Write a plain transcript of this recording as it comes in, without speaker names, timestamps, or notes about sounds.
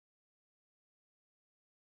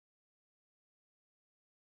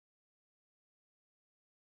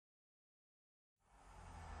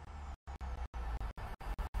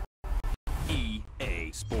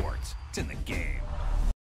EA Sports. It's in the game.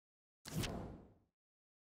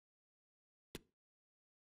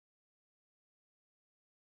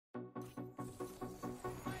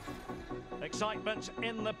 Excitement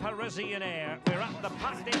in the Parisian air. We're at the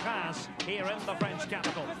Parc des Princes here in the French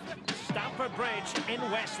capital. Stamford Bridge in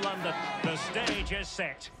West London. The stage is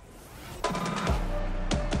set.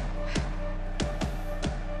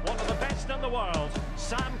 One of the best in the world,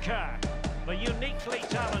 Sam Kerr. The uniquely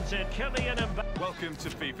talented Kylian Mbappe. Welcome to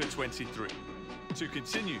FIFA 23. To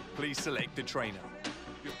continue, please select the trainer.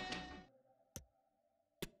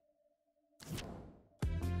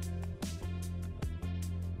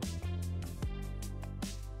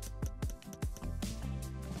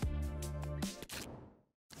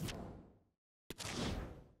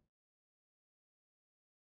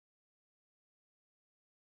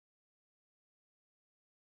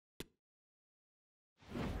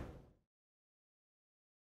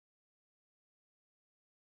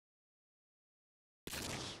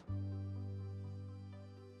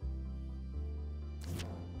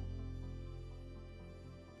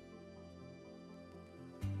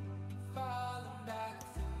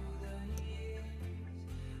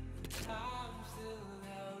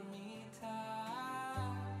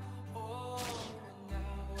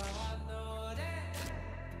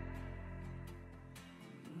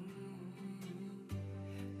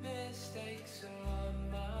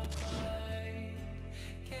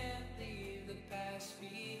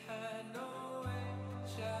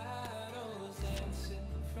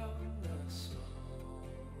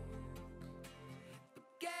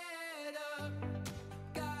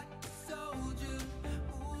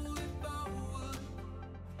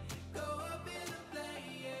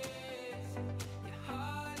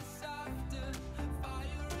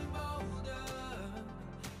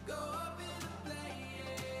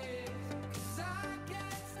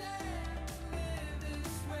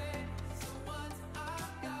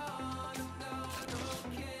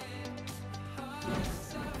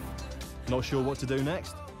 Not sure what to do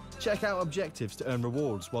next? Check out objectives to earn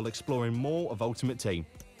rewards while exploring more of Ultimate Team.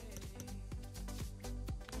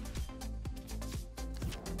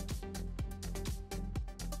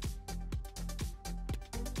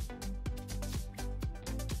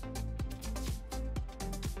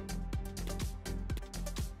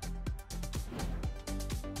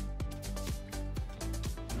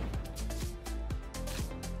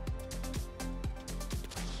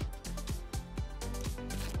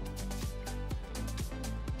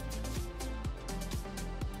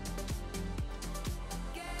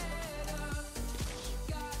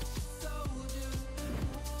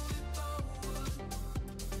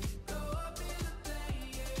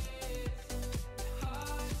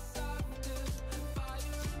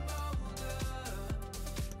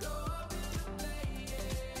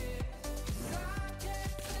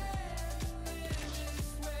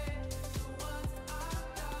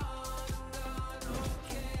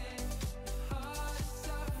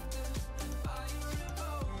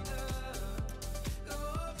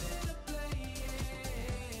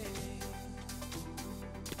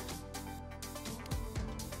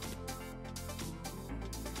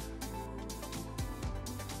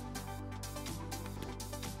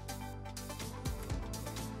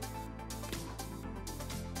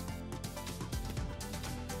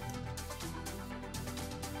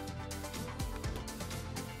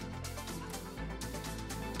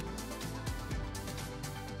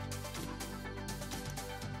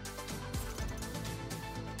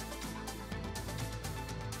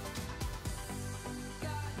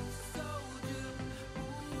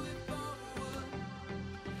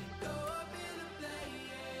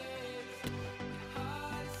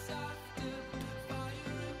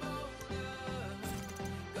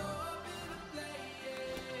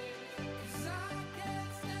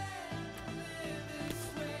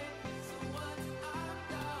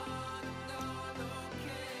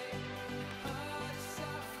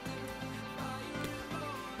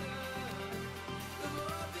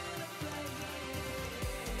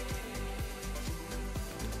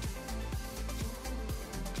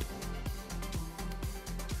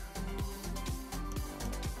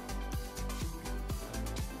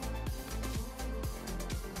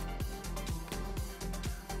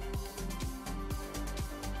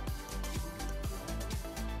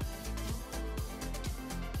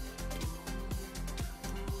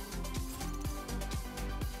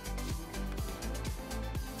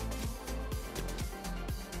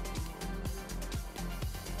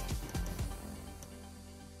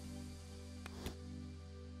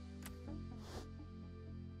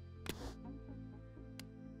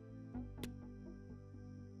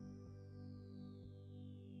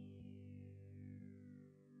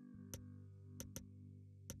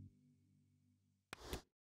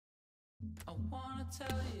 I wanna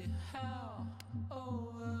tell you how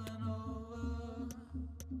over and over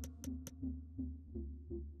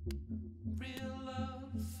real love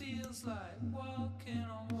feels like walking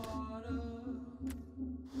on water.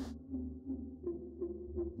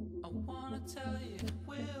 I wanna tell you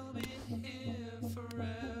we'll be here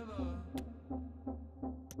forever.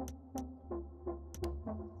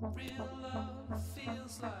 Real love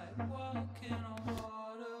feels like walking on water.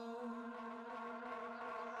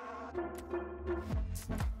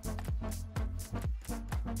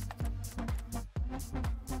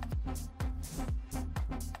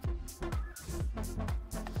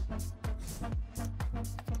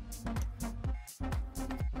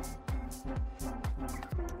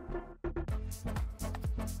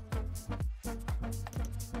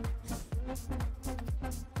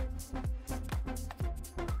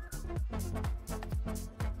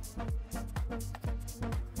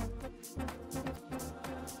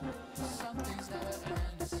 Something's never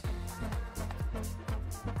ends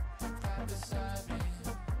right beside me.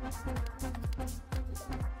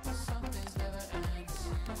 Something's never ends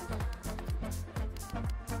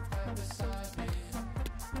right beside me.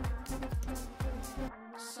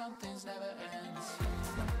 Something's never ends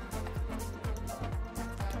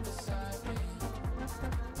right beside me.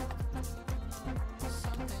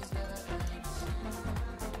 Something's never ends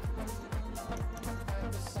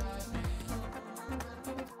right beside me.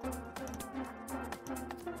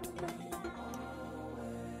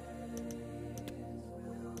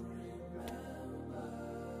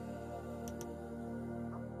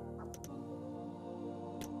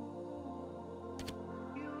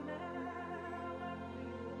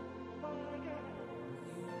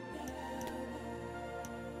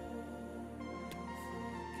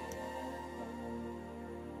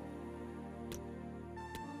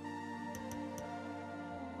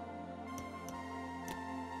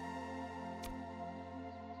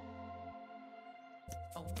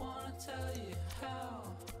 I wanna tell you how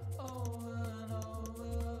over and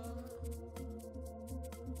over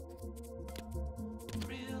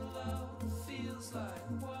real love feels like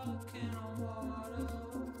walking on water.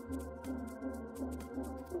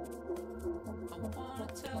 I wanna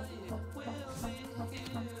tell you we'll be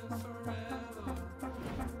here forever.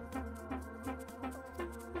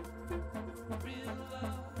 Real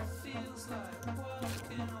love feels like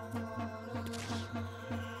walking on water.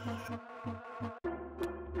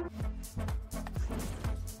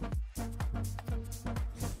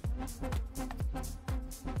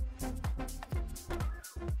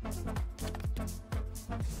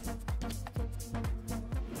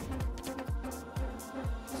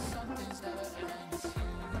 Something's never ends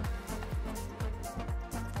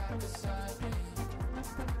right beside me.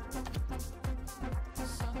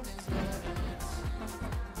 Something's never ends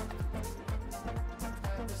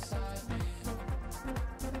right beside me.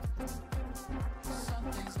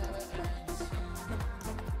 Something's never ends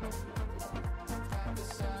right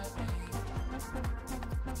beside me.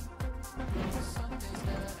 Something's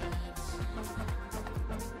never ends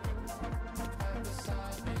right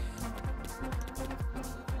beside me.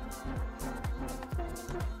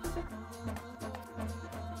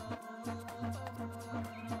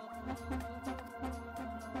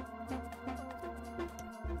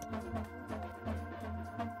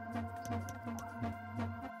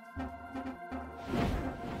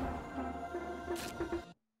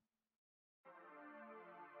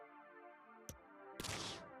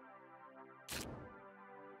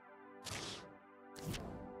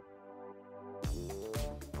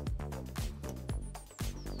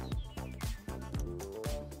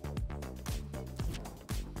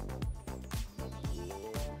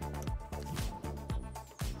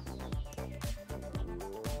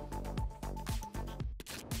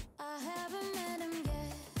 I haven't met him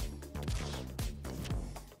yet,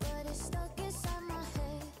 but it's stuck inside my head.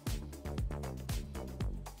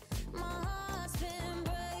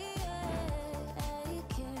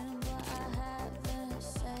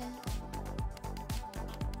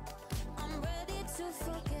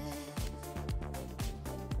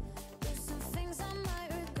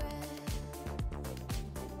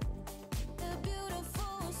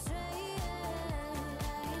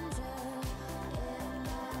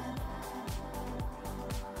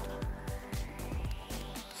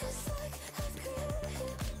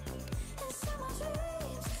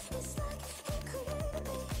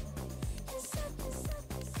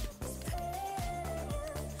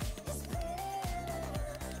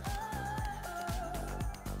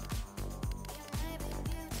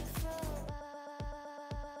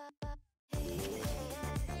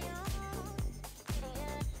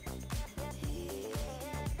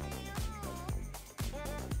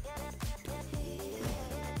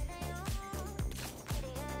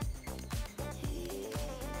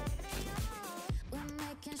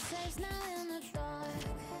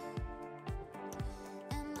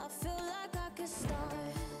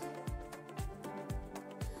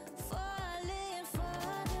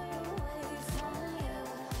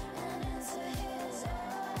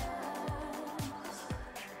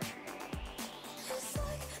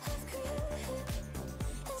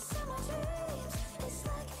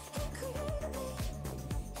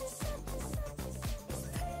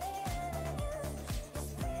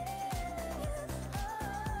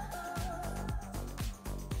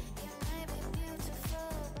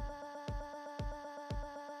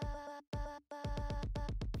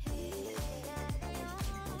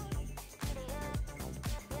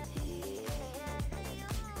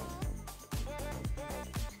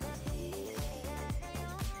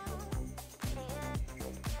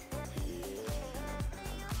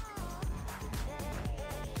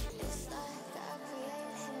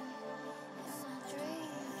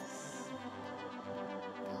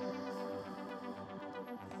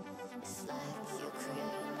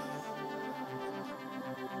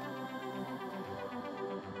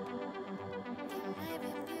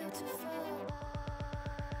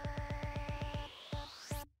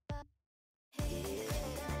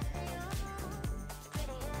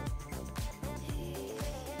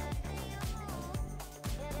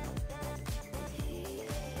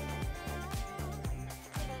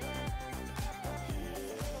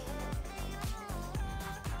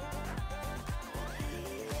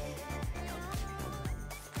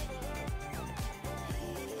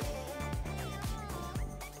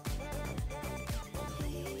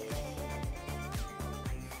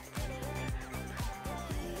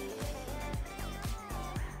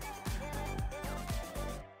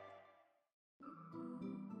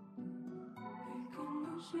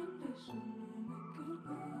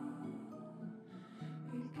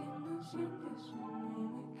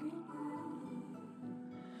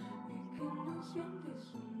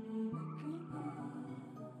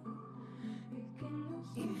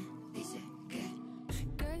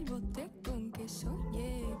 el bote con que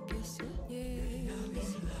soñé,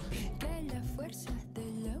 que las fuerzas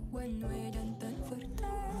del agua no eran tan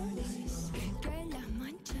fuertes, que las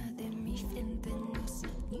manchas de mi frente no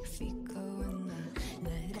significaban nada,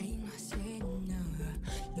 ladra y no hace nada,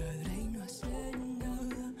 ladra y no hace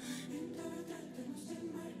nada.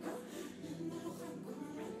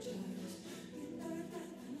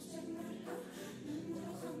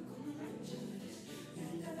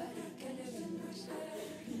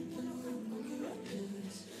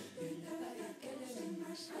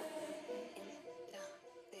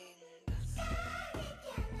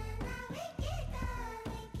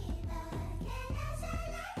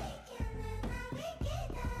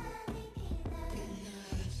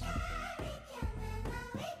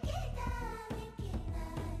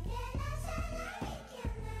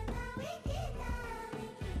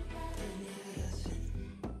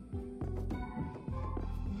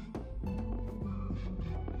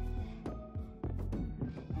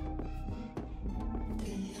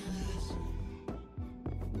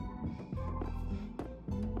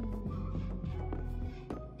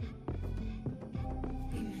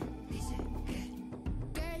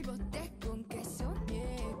 Que el bote con que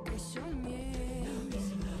soñé,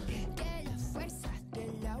 que las fuerzas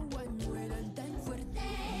del agua no eran tan fuertes,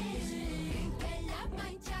 que la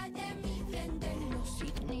mancha de mi frente no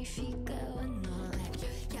significaba nada.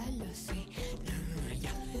 Ya lo sé,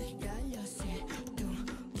 ya lo sé, tú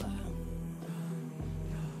vamos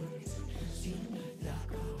sin la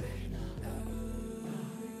caverna,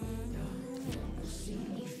 no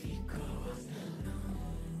significaba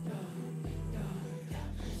nada.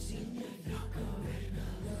 Sin la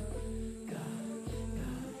caverna,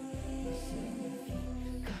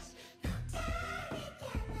 significas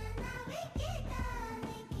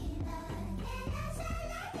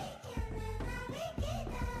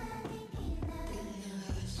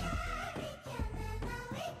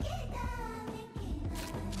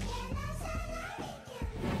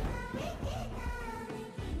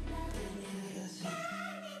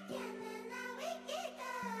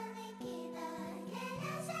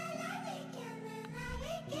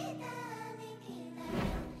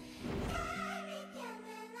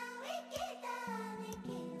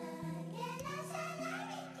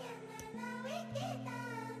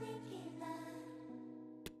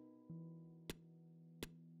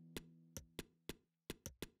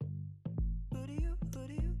Who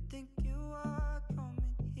do you think you are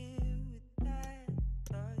coming here with that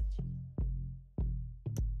touch?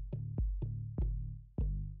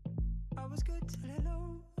 I was good till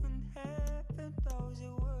hello, and heaven knows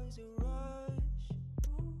it was a rush.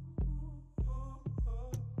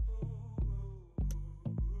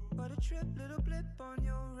 What a trip, little blip on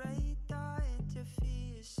your radar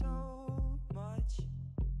interferes so much.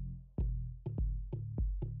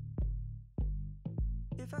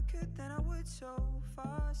 If I could, then I would so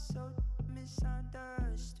fast, so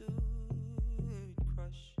misunderstood.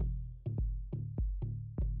 Crush.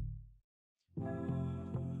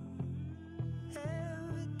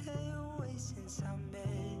 Every day away since I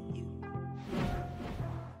met you.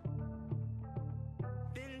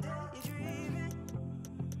 Been daydreaming.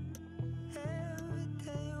 Every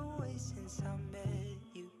day away since I met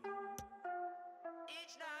you.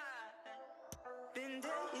 Each night. Been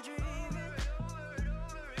daydreaming.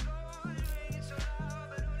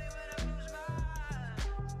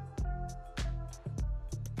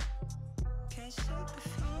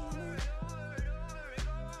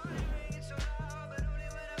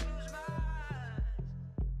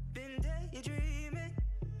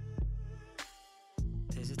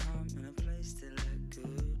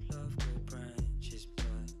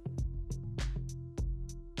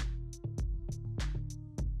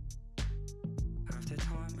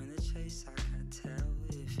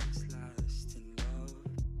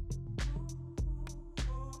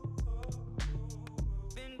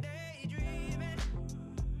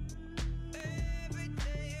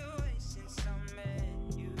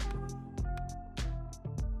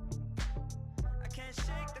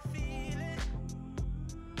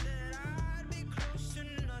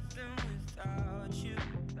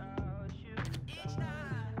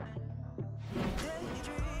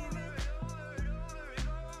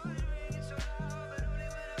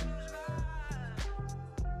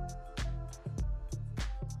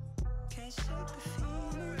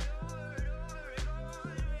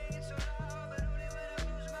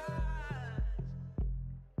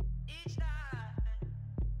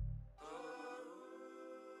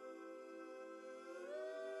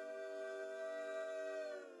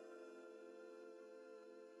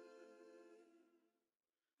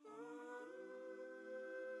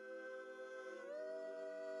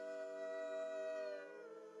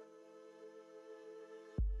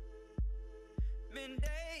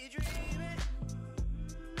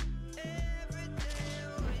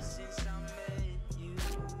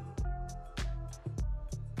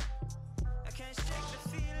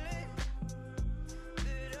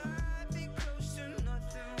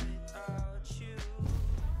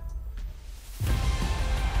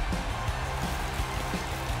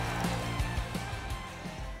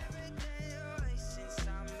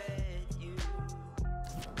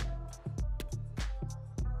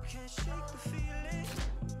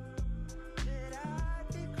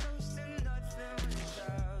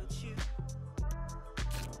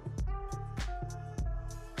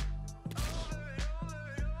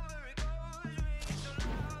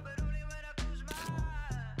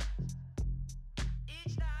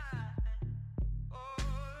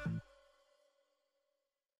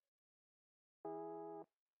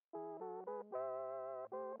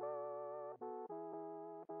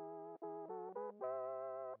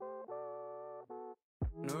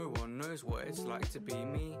 No one knows what it's like to be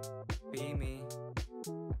me, be me.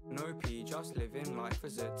 No P, just living life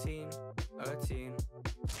as a teen.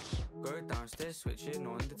 Go downstairs, switching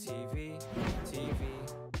on the TV.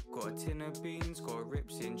 Got a tin of beans, got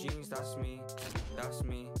rips in jeans, that's me.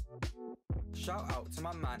 Shout out to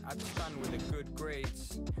my man, I stand with the good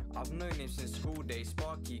grades. I've known him since school days.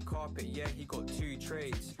 Sparky, carpet, yeah, he got 2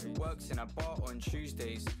 trades. Works in a bar on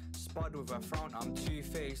Tuesdays. Spud with a frown, I'm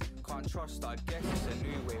two-faced. Can't trust, I guess it's a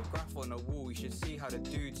new wave. Graph on the wall, you should see how the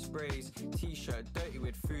dude sprays. T-shirt dirty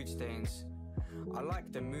with food stains. I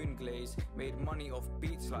like the moon glaze, made money off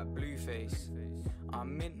beats like Blueface.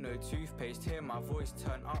 I'm mint, no toothpaste, hear my voice,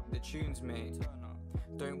 turn up the tunes, mate.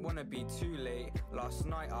 Don't wanna be too late. Last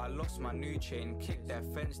night I lost my new chain. Kick their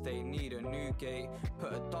fence, they need a new gate.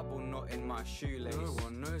 Put a double knot in my shoelace. No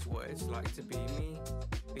one knows what it's like to be me,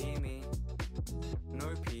 be me. No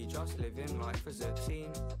P, just living life as a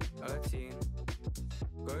teen.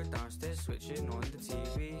 Go downstairs, switching on the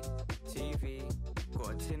TV.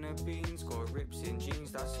 Got a tin of beans, got rips in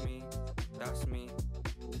jeans, that's me.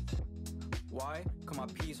 Why? Cause my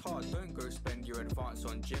P's hard, don't go spend your advance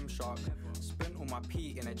on Gymshark. Spent all my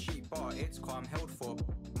P in a cheap bar, it's calm, held for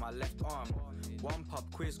my left arm. One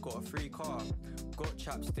pub quiz, got a free car. Got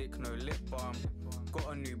chapstick, no lip balm.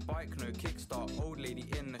 Got a new bike, no kickstart. Old lady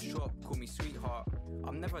in the shop, call me sweetheart.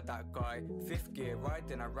 I'm never that guy, 5th gear,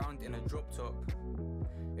 riding around in a drop top.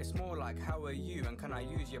 It's more like how are you and can I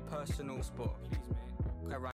use your personal spot?